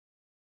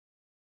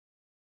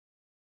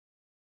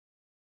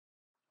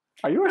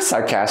Are you a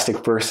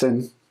sarcastic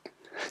person?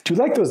 Do you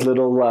like those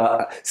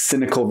little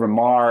cynical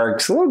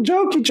remarks, little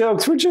jokey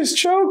jokes? We're just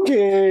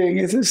joking.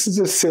 This is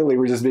just silly.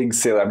 We're just being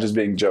silly. I'm just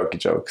being jokey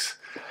jokes.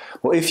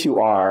 Well, if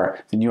you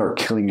are, then you are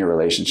killing your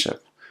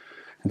relationship.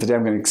 And today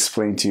I'm going to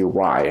explain to you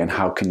why and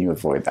how can you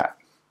avoid that.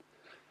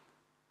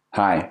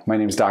 Hi, my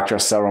name is Dr.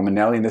 Assael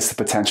Romanelli, and this is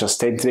The Potential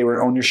State. Today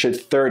we're on Own Your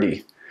Shit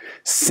 30.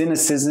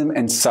 Cynicism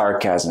and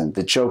sarcasm.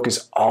 The joke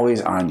is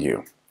always on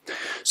you.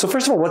 So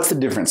first of all, what's the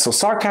difference? So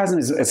sarcasm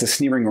is a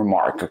sneering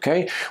remark,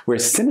 okay?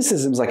 Whereas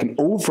cynicism is like an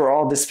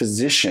overall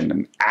disposition,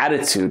 an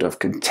attitude of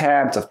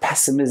contempt, of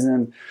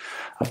pessimism,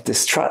 of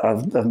distrust,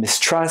 of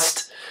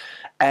mistrust.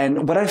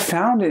 And what I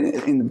found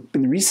in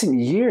recent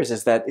years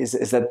is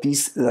that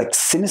these like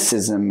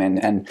cynicism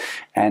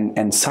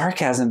and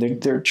sarcasm,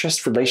 they're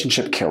just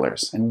relationship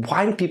killers. And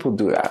why do people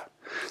do that?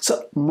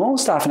 So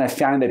most often I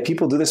find that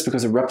people do this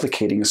because they're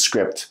replicating a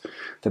script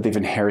that they've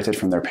inherited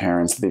from their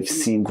parents, that they've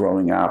seen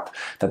growing up,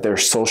 that their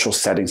social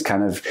settings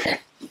kind of,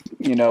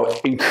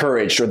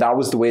 encouraged, or that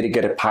was the way to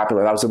get it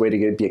popular, that was the way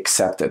to be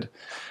accepted.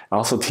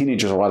 Also,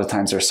 teenagers, a lot of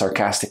times, are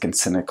sarcastic and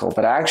cynical,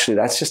 but actually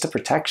that's just a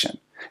protection.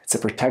 It's a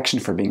protection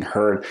for being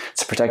heard.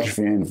 It's a protection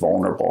for being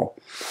vulnerable.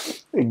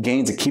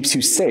 It keeps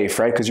you safe,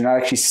 right? Because you're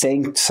not actually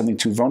saying something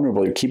too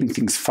vulnerable. You're keeping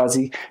things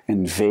fuzzy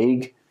and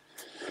vague.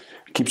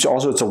 It's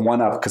a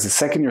one-up, because the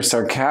second you're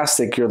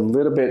sarcastic, you're a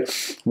little bit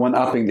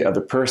one-upping the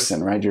other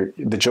person, right?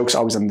 The joke's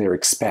always on their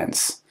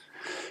expense.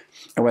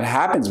 And what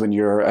happens when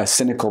you're a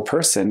cynical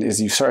person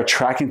is you start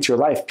attracting to your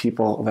life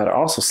people that are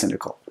also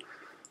cynical,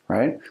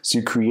 right? So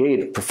you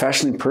create,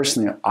 professionally,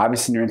 personally,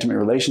 obviously in your intimate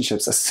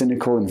relationships, a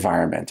cynical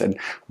environment. And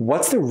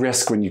what's the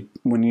risk when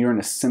you're in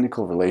a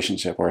cynical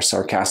relationship or a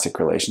sarcastic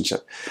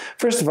relationship?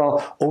 First of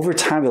all, over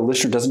time, the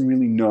listener doesn't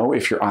really know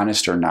if you're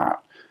honest or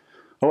not.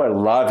 Oh, I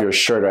love your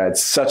shirt. I had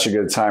such a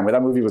good time. Well,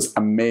 that movie was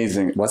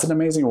amazing. Was it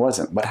amazing or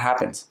wasn't? What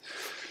happens?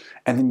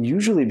 And then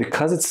usually,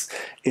 because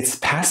it's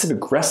passive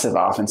aggressive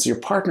often, so your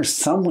partner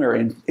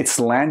somewhere it's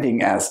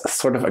landing as a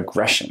sort of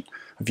aggression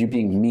of you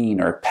being mean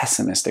or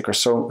pessimistic, or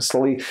so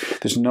slowly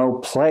there's no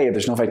play,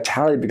 there's no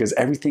vitality, because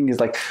everything is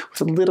like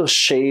with a little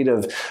shade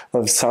of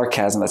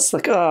sarcasm that's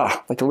like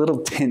a little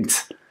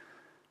tint.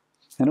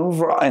 And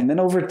then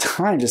over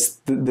time,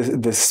 just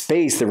the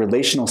space, the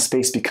relational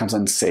space becomes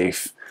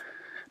unsafe.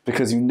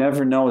 Because you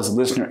never know, as a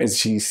listener,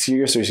 is he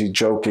serious or is he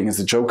joking? Is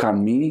the joke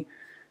on me?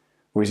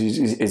 Or is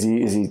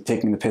he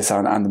taking the piss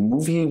on the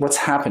movie? What's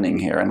happening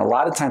here? And a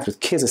lot of times with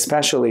kids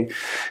especially,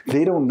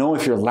 they don't know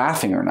if you're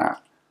laughing or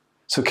not.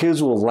 So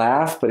kids will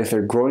laugh, but if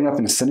they're growing up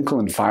in a cynical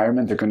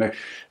environment, they're going to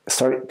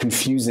start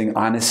confusing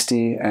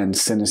honesty and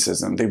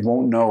cynicism. They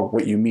won't know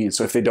what you mean.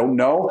 So if they don't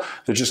know,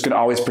 they're just going to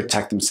always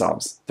protect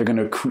themselves. They're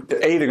going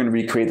to, A, they're going to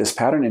recreate this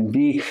pattern, and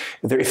B,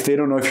 if they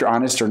don't know if you're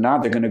honest or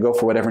not, they're going to go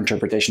for whatever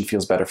interpretation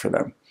feels better for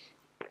them.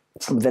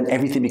 So then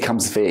everything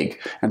becomes vague,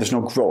 and there's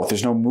no growth,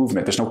 there's no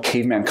movement, there's no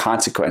caveman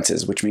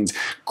consequences, which means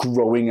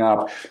growing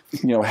up,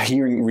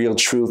 hearing real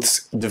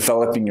truths,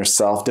 developing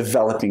yourself,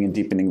 developing and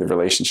deepening the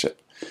relationship.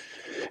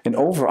 And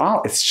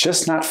overall, it's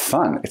just not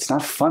fun. It's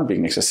not fun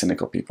being next to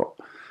cynical people.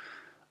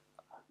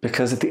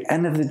 Because at the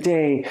end of the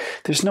day,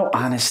 there's no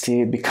honesty.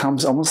 It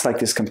becomes almost like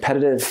this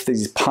competitive,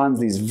 these puns,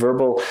 these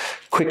verbal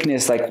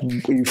quickness, like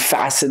you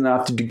fast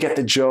enough to get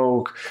the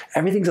joke.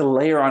 Everything's a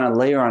layer on a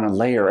layer on a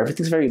layer.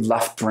 Everything's very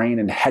left brain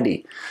and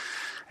heady.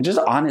 And just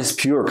honest,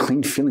 pure,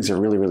 clean feelings are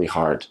really, really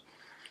hard.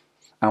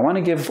 I want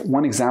to give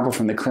one example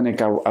from the clinic.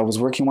 I was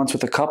working once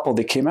with a couple.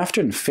 They came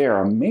after an affair,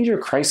 a major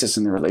crisis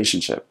in the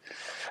relationship.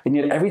 And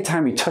yet every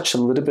time we touched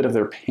a little bit of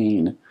their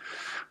pain,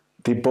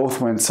 they both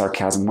went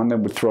sarcasm. One of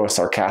them would throw a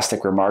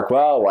sarcastic remark,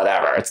 well,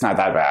 whatever, it's not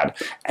that bad.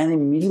 And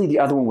immediately the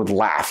other one would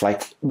laugh,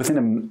 like within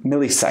a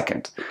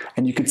millisecond.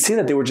 And you could see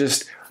that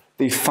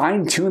they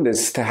fine-tuned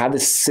this to have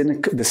this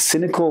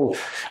cynical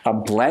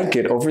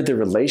blanket over their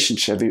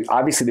relationship.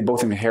 Obviously, they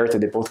both inherited,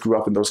 they both grew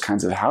up in those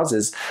kinds of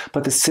houses,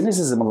 but the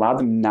cynicism allowed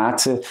them not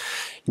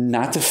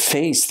to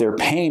face their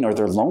pain or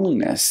their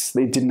loneliness.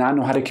 They did not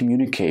know how to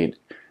communicate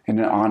in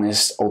an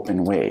honest,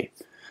 open way.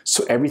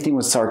 So everything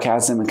was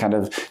sarcasm and kind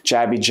of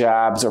jabby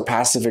jabs or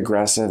passive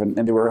aggressive. And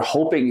they were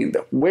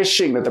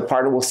wishing that the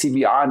partner will see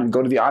beyond and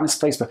go to the honest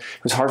place. But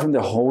it was hard for them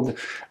to hold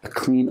a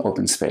clean,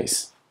 open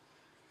space.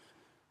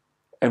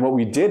 And what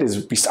we did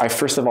is I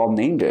first of all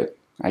named it.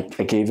 I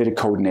gave it a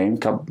code name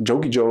called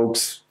Jokey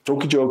Jokes. And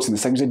the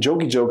second we said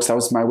Jokey Jokes, that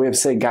was my way of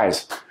saying,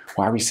 guys,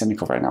 why are we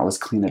cynical right now? Let's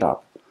clean it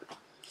up.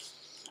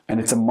 And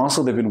it's a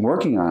muscle they've been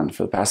working on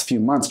for the past few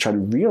months, trying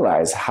to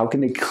realize how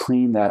can they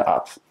clean that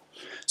up.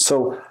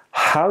 So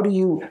how do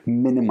you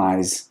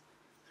minimize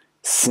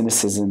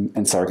cynicism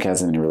and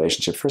sarcasm in a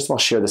relationship? First of all,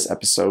 share this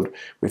episode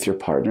with your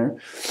partner.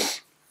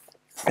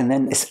 And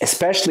then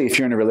especially if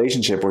you're in a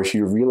relationship or if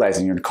you're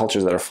realizing you're in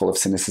cultures that are full of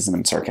cynicism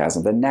and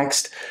sarcasm, then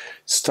next,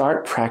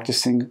 start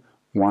practicing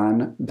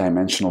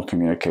one-dimensional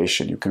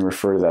communication. You can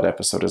refer to that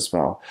episode as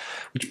well,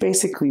 which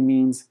basically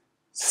means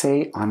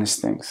say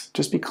honest things.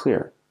 Just be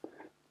clear.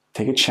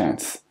 Take a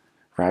chance,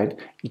 right?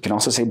 You can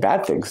also say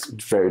bad things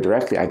very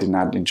directly. I did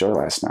not enjoy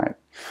last night,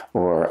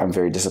 or I'm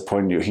very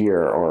disappointed you're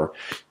here, or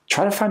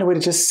Try to find a way to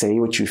just say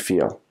what you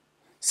feel.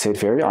 Say it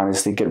very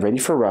honestly. Get ready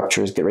for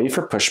ruptures. Get ready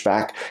for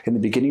pushback. In the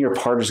beginning, your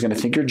partner's going to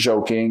think you're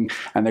joking,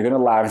 and they're going to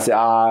laugh and say,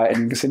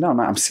 and you can say, no,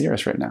 I'm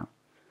serious right now.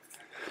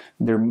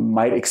 They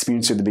might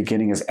experience you at the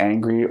beginning as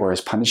angry or as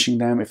punishing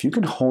them. If you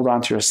can hold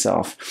on to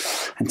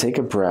yourself and take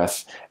a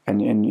breath,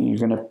 and you're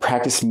going to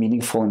practice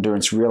meaningful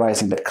endurance,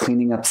 realizing that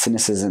cleaning up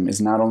cynicism is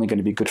not only going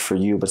to be good for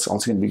you, but it's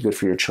also going to be good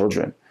for your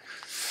children.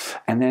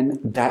 And then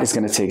that is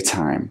going to take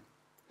time.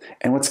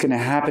 And what's going to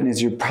happen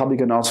is you're probably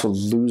going to also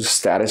lose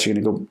status. You're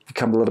going to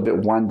become a little bit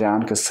one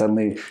down because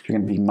suddenly you're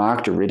going to be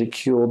mocked or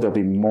ridiculed. There'll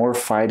be more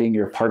fighting.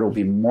 Your partner will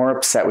be more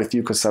upset with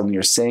you because suddenly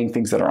you're saying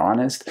things that are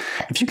honest.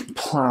 If you can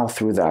plow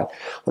through that,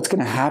 what's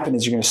going to happen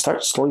is you're going to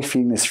start slowly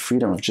feeling this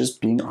freedom of just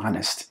being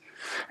honest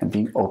and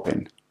being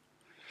open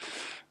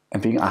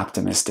and being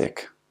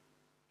optimistic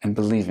and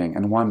believing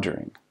and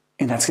wondering.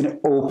 And that's going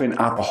to open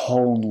up a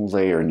whole new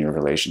layer in your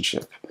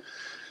relationship.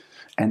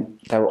 And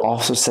that will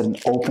also set an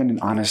open and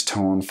honest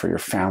tone for your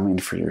family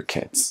and for your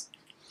kids.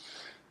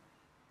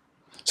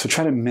 So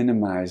try to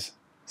minimize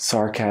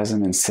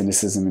sarcasm and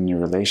cynicism in your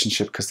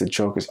relationship because the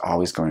joke is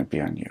always going to be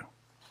on you.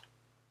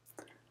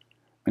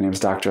 My name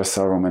is Dr.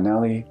 Assael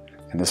Romanelli,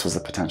 and this was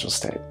The Potential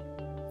State.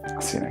 I'll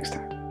see you next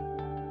time.